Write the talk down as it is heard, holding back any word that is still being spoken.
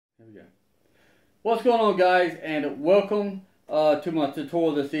There we go. What's going on, guys, and welcome to my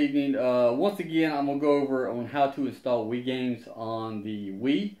tutorial this evening. Once again, I'm going to go over on how to install Wii games on the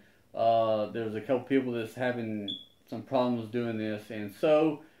Wii. There's a couple people that's having some problems doing this, and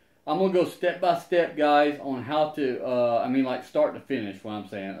so I'm going to go step by step, guys, on how to, like start to finish, what I'm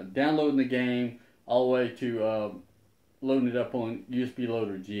saying. Downloading the game all the way to loading it up on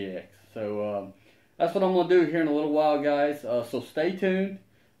USBLoader GX. So that's what I'm going to do here in a little while, guys. So stay tuned.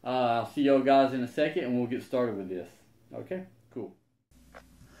 I'll see y'all guys in a second and we'll get started with this. Okay, cool.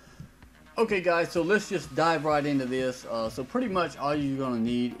 Okay, guys, so let's just dive right into this. So pretty much all you're going to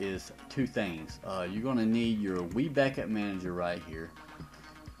need is two things. You're going to need your Wii Backup Manager right here.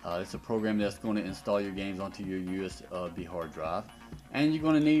 It's a program that's going to install your games onto your USB hard drive. And you're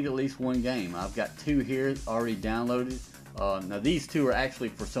going to need at least one game. I've got two here already downloaded. Now these two are actually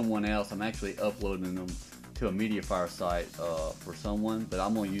for someone else. I'm actually uploading them to a MediaFire site for someone, but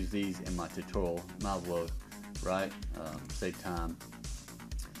I'm going to use these in my tutorial, my vlog, right? Save time.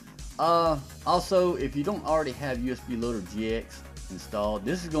 Also, if you don't already have USBLoader GX installed,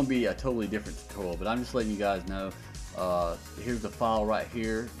 this is going to be a totally different tutorial, but I'm just letting you guys know. Here's the file right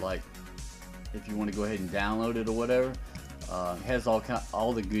here, like if you want to go ahead and download it or whatever. It has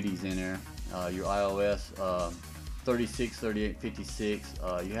all the goodies in there. Your iOS 36, 38, 56.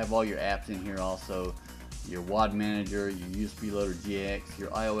 You have all your apps in here also. Your WAD Manager, your USBLoader GX,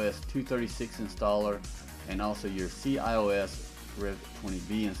 your iOS 236 installer, and also your CIOS Rev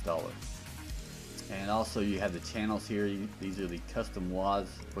 20B installer. And also you have the channels here. These are the custom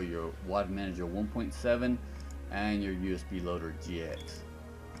WADs for your WAD Manager 1.7 and your USBLoader GX.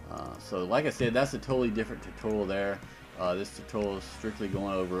 So like I said, that's a totally different tutorial there. This tutorial is strictly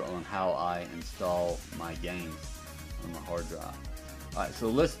going over on how I install my games on the hard drive. Alright, so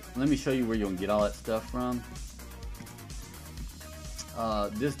let me show you where you'll get all that stuff from.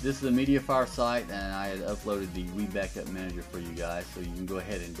 This is a MediaFire site, and I had uploaded the Wii Backup Manager for you guys, so you can go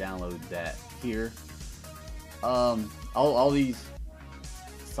ahead and download that here. All these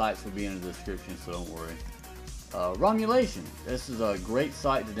sites will be in the description, so don't worry. Romulation. This is a great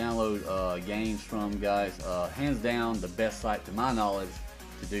site to download games from, guys. Hands down the best site to my knowledge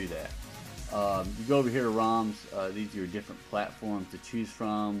to do that. You go over here to ROMs. These are your different platforms to choose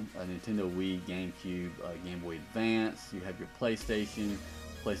from. Nintendo Wii, GameCube, Game Boy Advance. You have your PlayStation,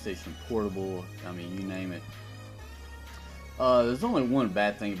 PlayStation Portable. I mean, you name it. There's only one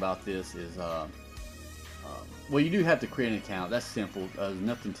bad thing about this is, well, you do have to create an account. That's simple. There's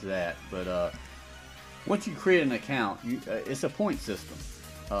nothing to that. But once you create an account, it's a point system,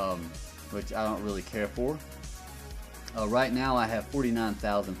 which I don't really care for. Right now I have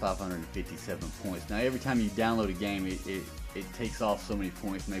 49,557 points. Now every time you download a game, it takes off so many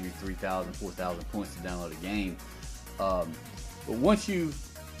points, maybe 3,000, 4,000 points to download a game. But once you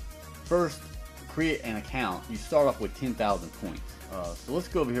first create an account, you start off with 10,000 points. So let's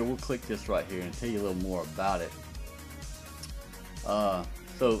go over here, we'll click this right here and tell you a little more about it.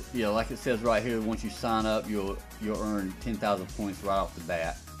 So yeah, like it says right here, once you sign up, you'll earn 10,000 points right off the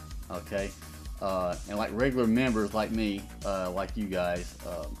bat. Okay. And like regular members like me, like you guys,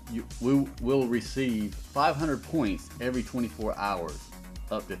 we will receive 500 points every 24 hours,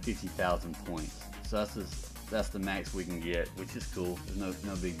 up to 50,000 points. So that's the max we can get, which is cool. There's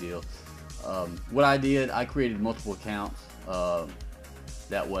no big deal. What I did, I created multiple accounts.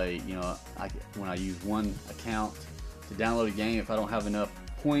 That way, you know, when I use one account to download a game, if I don't have enough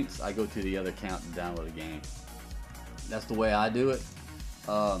points, I go to the other account and download a game. That's the way I do it.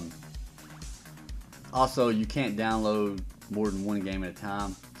 Also, you can't download more than one game at a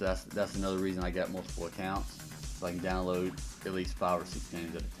time, so that's another reason I got multiple accounts, so I can download at least 5 or 6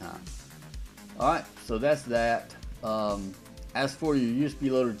 games at a time. Alright, so that's that. As for your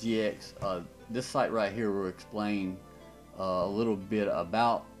USBLoader GX, this site right here will explain a little bit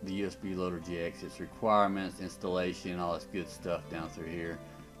about the USBLoader GX, its requirements, installation, all this good stuff down through here.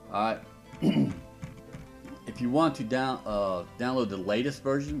 Alright. If you want to download the latest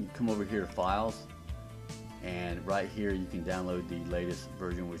version, you come over here to Files. And right here you can download the latest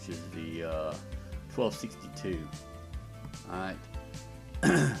version, which is the 1262. Alright.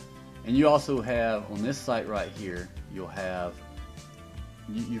 And you also have, on this site right here, you'll have,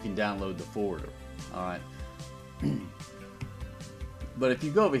 you can download the forwarder. Alright. But if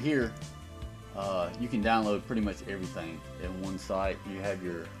you go over here, you can download pretty much everything in one site. You have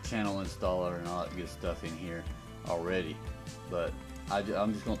your channel installer and all that good stuff in here already. But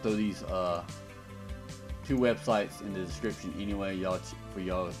I'm just going to throw these two websites in the description anyway, for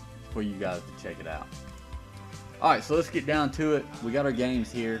you guys to check it out. Alright, so let's get down to it. We got our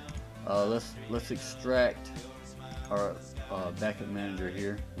games here. Let's extract our backup manager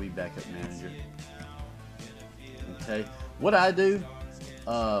here, backup manager. Okay, what I do,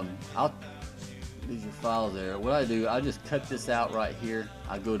 these are files there. What I do, I just cut this out right here.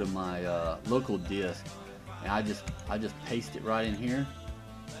 I go to my local disk, and I just paste it right in here,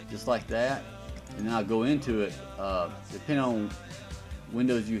 just like that. And then I'll go into it. Depending on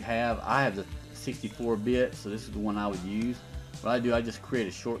Windows you have, I have the 64-bit, so this is the one I would use. What I do, I just create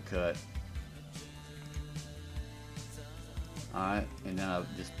a shortcut. Alright, and then I'll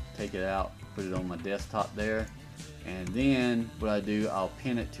just take it out, put it on my desktop there, and then what I do, I'll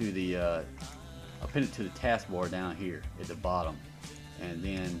pin it to the taskbar down here at the bottom, and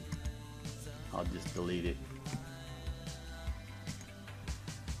then I'll just delete it.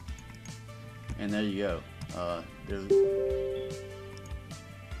 And there you go.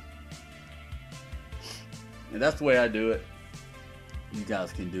 And that's the way I do it. You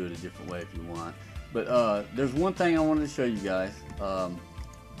guys can do it a different way if you want. But there's one thing I wanted to show you guys.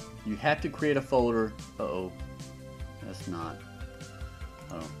 You have to create a folder. Uh-oh. That's not.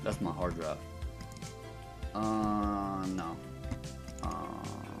 Oh, that's my hard drive. No.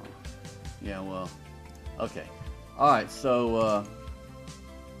 Yeah, well. Okay. Alright, so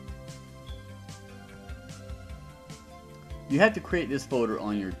you have to create this folder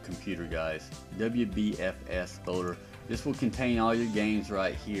on your computer, guys. WBFS folder. This will contain all your games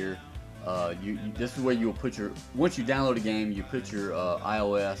right here. This is where you will put your, once you download a game, you put your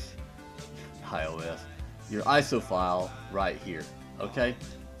your ISO file right here. Okay.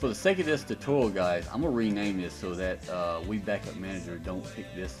 For the sake of this tutorial, guys, I'm gonna rename this so that Backup Manager don't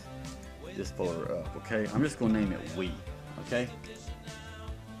pick this folder up. Okay. I'm just gonna name it We. Okay.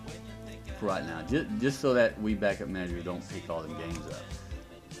 For right now, just so that Backup Manager don't pick all the games up.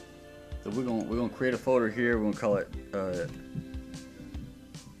 So we're gonna create a folder here. We're gonna call it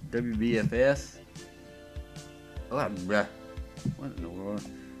WBFS. Oh, what in the world?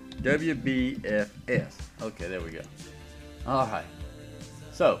 WBFS. Okay, there we go. All right.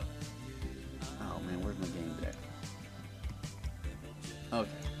 So, oh man, where's my games at? Okay.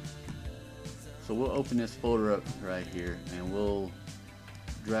 So we'll open this folder up right here, and we'll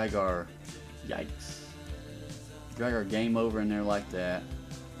drag our drag our game over in there like that,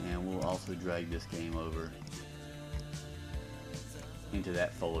 and we'll also drag this game over into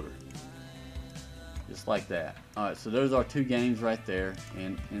that folder, just like that. Alright, so there's our two games right there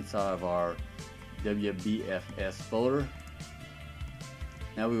inside of our WBFS folder.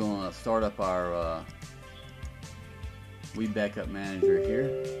 Now we're going to start up our Backup Manager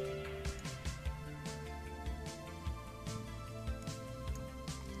here.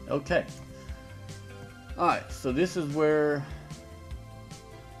 Okay. Alright, so this is where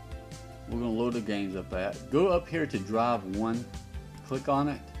we're going to load the games up at. Go up here to drive 1, click on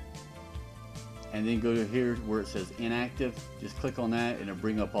it, and then go to here where it says inactive. Just click on that and it'll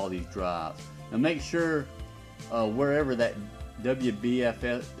bring up all these drives. Now make sure wherever that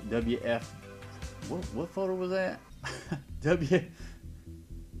what folder was that?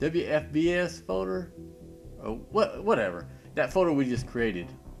 WFBS folder? Or whatever. That folder we just created.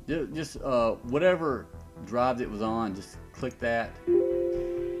 Just whatever drive it was on, just click that,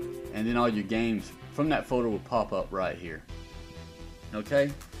 and then all your games from that folder will pop up right here.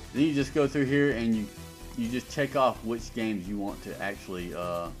 Okay, then you just go through here and you just check off which games you want to actually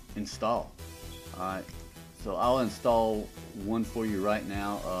install. Alright, so I'll install one for you right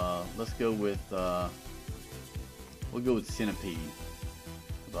now. Let's go with we'll go with Centipede.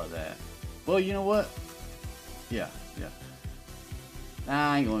 How about that? Well, you know what? Yeah.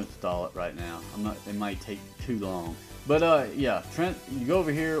 I ain't going to install it right now. It might take too long. But yeah, you go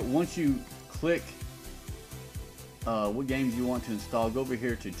over here. Once you click what games you want to install, go over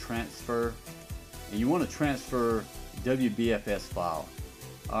here to transfer, and you want to transfer WBFS file.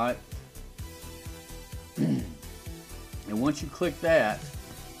 Alright. And once you click that,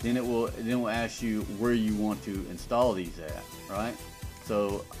 then it will ask you where you want to install these at. Right?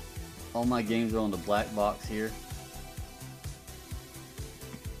 So all my games are on the black box here.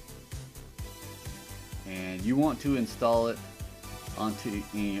 And you want to install it onto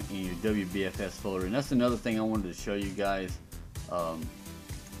in your WBFS folder. And that's another thing I wanted to show you guys. Not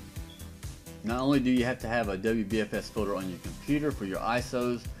only do you have to have a WBFS folder on your computer for your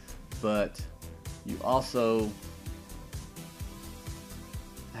ISOs, but you also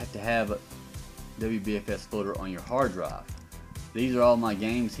have to have a WBFS folder on your hard drive. These are all my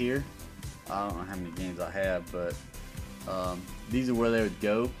games here. I don't know how many games I have, but these are where they would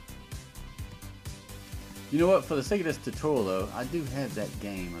go. You know what, for the sake of this tutorial though, I do have that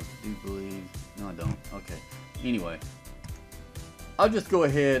game, I do believe. No, I don't. Okay. Anyway, I'll just go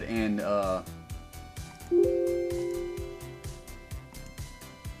ahead and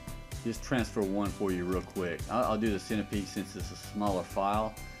just transfer one for you real quick. I'll do the Centipede since it's a smaller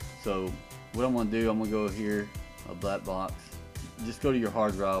file. So what I'm going to do, I'm going to go here, a black box. Just go to your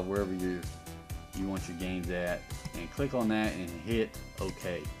hard drive, wherever you want your games at, and click on that and hit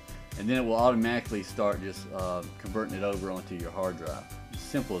OK. And then it will automatically start just converting it over onto your hard drive. As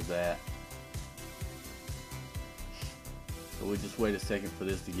simple as that. So we'll just wait a second for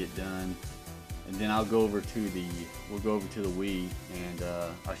this to get done, and then I'll go over to the Wii, and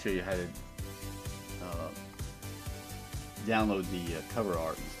I'll show you how to download the cover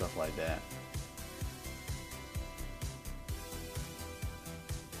art and stuff like that.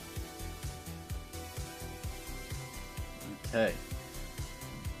 Okay,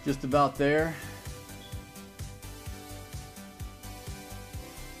 just about there.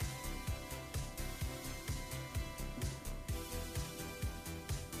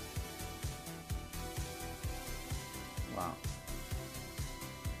 Wow.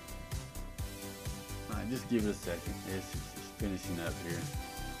 Alright, just give it a second. It's just finishing up here.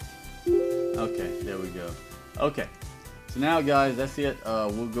 Okay, there we go. Okay, so now guys, that's it.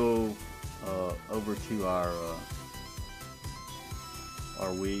 We'll go over to our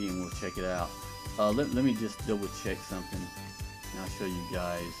Wii and we'll check it out. Let me just double check something and I'll show you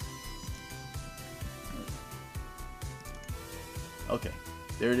guys. Okay,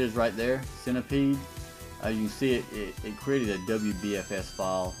 there it is right there, Centipede. You can see it created a WBFS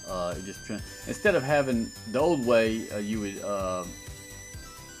file. It just instead of having the old way, you would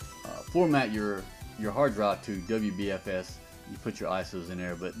format your hard drive to WBFS. You put your ISOs in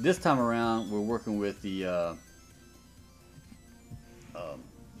there, but this time around we're working with the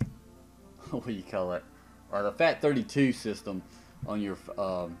what do you call it? The FAT32 system on your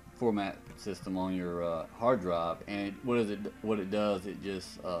format system on your hard drive, and what it does, it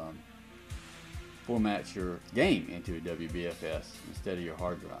just formats your game into a WBFS instead of your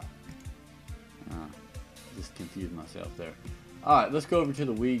hard drive. Just confused myself there. Alright, let's go over to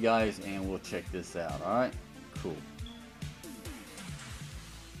the Wii, guys, and we'll check this out. Alright, cool.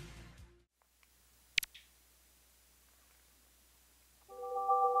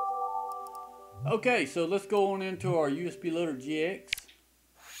 Okay, so let's go on into our USBLoader GX.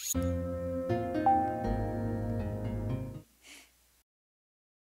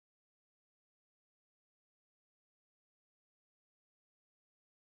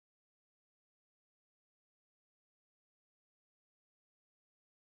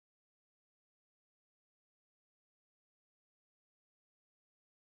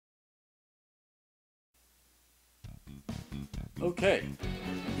 Okay.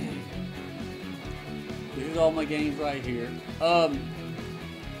 Here's all my games right here.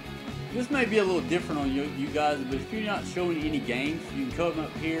 This may be a little different on you guys, but if you're not showing any games, you can come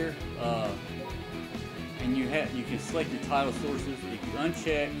up here and you can select your title sources. If you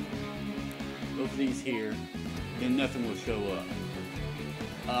uncheck both of these here, then nothing will show up.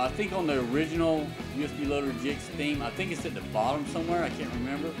 I think on the original USBLoader GX theme, I think it's at the bottom somewhere. I can't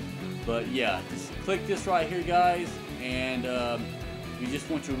remember, but yeah, just click this right here, guys, and you just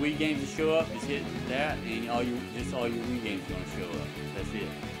want your Wii games to show up, just hit that, and all your Wii games are going to show up. That's it.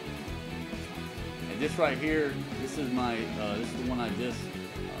 And this right here, this is my this is the one I just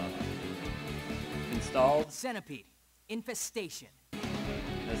installed. Centipede Infestation.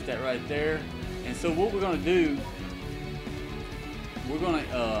 That's that right there. And so what we're going to do, we're going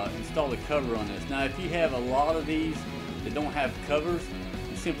to install the cover on this. Now, if you have a lot of these that don't have covers,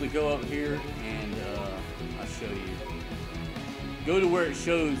 you simply go up here and I'll show you. Go to where it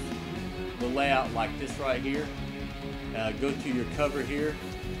shows the layout like this right here. Go to your cover here.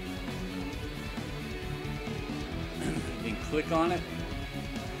 Then click on it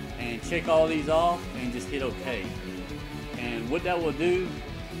and check all these off and just hit OK. And what that will do,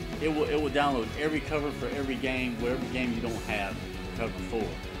 it will download every cover for every game, whatever game you don't have cover for. You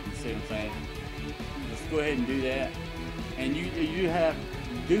see what I'm saying? Let's go ahead and do that. And you do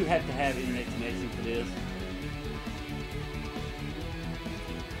have to have internet connection for this.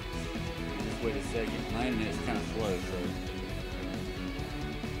 Wait a second, my internet's kind of slow, so.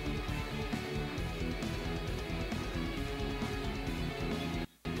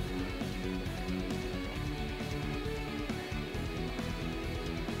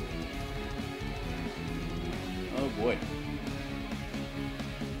 Oh boy.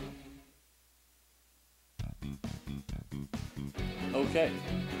 Okay,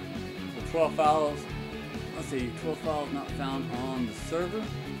 the 12 files, let's see, 12 files not found on the server.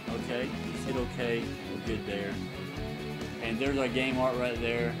 Okay, just hit OK, we're good there. And there's our game art right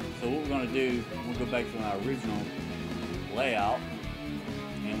there. So what we're going to do, we'll go back to our original layout,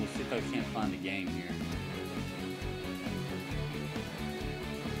 and we'll see if I can't find the game here.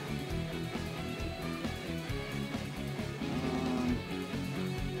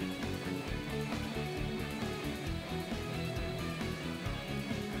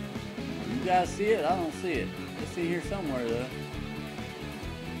 guys see it? I don't see it. It's in here somewhere though.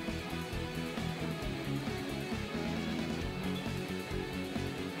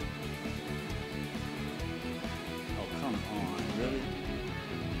 Oh, come on, really?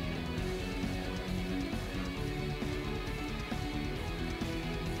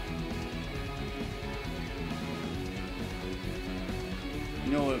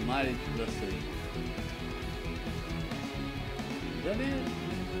 You know what might, let's see. Is that it?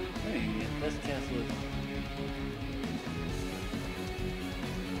 Hey, let's cancel it.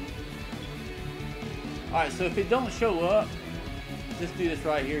 Alright, so if it don't show up, just do this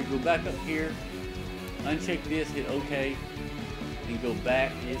right here. Go back up here, uncheck this, hit OK, and go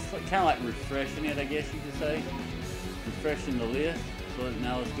back. It's kind of like refreshing it, I guess you could say. Refreshing the list. So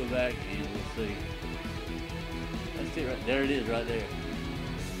now let's go back and we'll see. That's it right there. It is right there.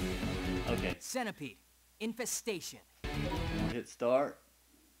 Okay. Centipede. Infestation. We'll hit start.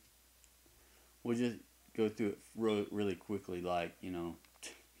 We'll just go through it really quickly, like, you know,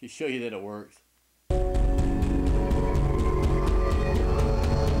 to show you that it works. There you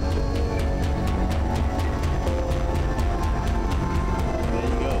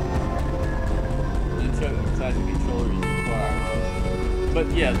go. Uncheck size of controller is required. But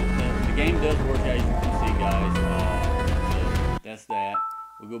yeah, the game does work, as you can see, guys. So that's that.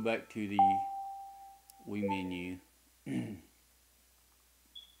 We'll go back to the Wii menu.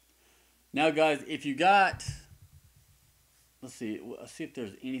 Now, guys, if you got, let's see if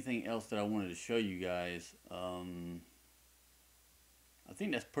there's anything else that I wanted to show you guys. I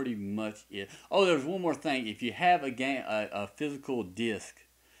think that's pretty much it. Oh, there's one more thing. If you have a physical disc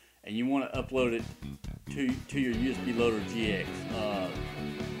and you want to upload it to your USBLoader GX,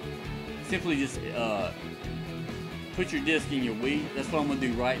 simply just put your disc in your Wii. That's what I'm gonna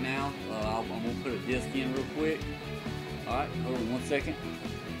do right now. I'm gonna put a disc in real quick. All right, hold on 1 second.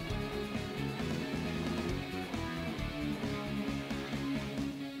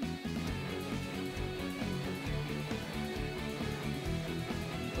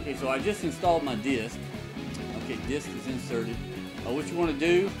 Okay, so I just installed my disc. Okay, disc is inserted. What you want to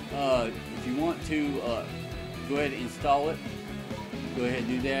do, if you want to go ahead and install it, go ahead and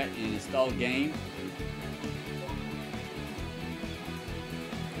do that and install game.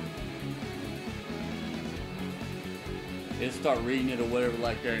 It'll start reading it or whatever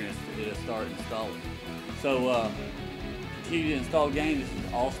like that, and it'll start installing. So continue to install game. This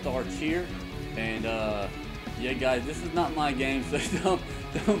is All-Star Cheer, and yeah, guys, this is not my game, so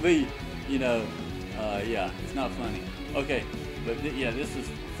don't be, you know, yeah, it's not funny. Okay, but yeah, this is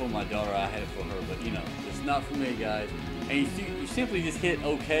for my daughter. I had it for her, but you know, it's not for me, guys. And you simply just hit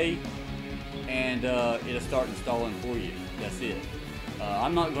OK, and it'll start installing for you. That's it.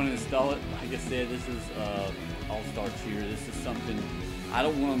 I'm not going to install it. Like I said, this is All-Star Cheer. This is something I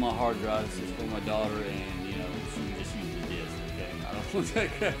don't want on my hard drive. This is for my daughter, and you know, she can just use the disc. Okay, I don't want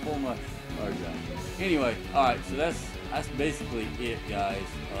that crap on my hard drive. Anyway, all right. So that's basically it, guys.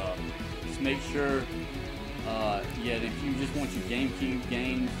 Just make sure, yeah, if you just want your GameCube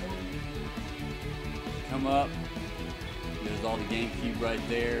games, come up. There's all the GameCube right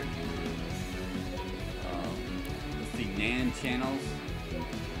there. Let's see, NAND channels.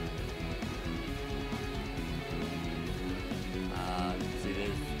 See,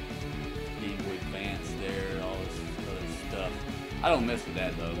 there's Game Boy Advance there, all this other stuff. I don't mess with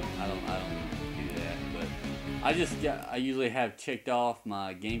that though. I don't do that. But I usually have checked off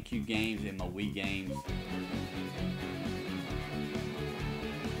my GameCube games and my Wii games.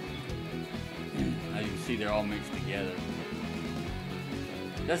 As you can see, they're all mixed together.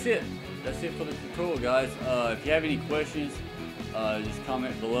 That's it. That's it for the tutorial, guys. If you have any questions, just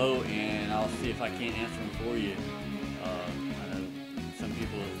comment below, and I'll see if I can't answer them for you. I know some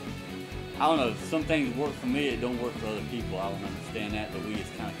people, I don't know, some things work for me, it don't work for other people. I don't understand that. The Wii is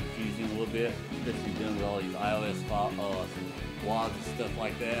kind of confusing a little bit, especially dealing with all these iOS WADs and stuff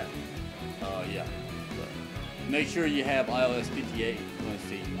like that. Yeah. But make sure you have iOS 58. Let's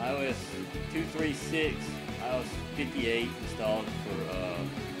see, iOS 236, iOS 58 installed for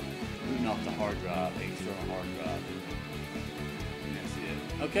booting off the hard drive, the external hard drive. And that's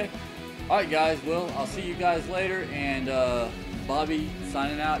it. Okay. Alright, guys. Well, I'll see you guys later. And Bobby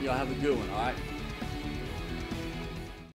signing out. Y'all have a good one. Alright.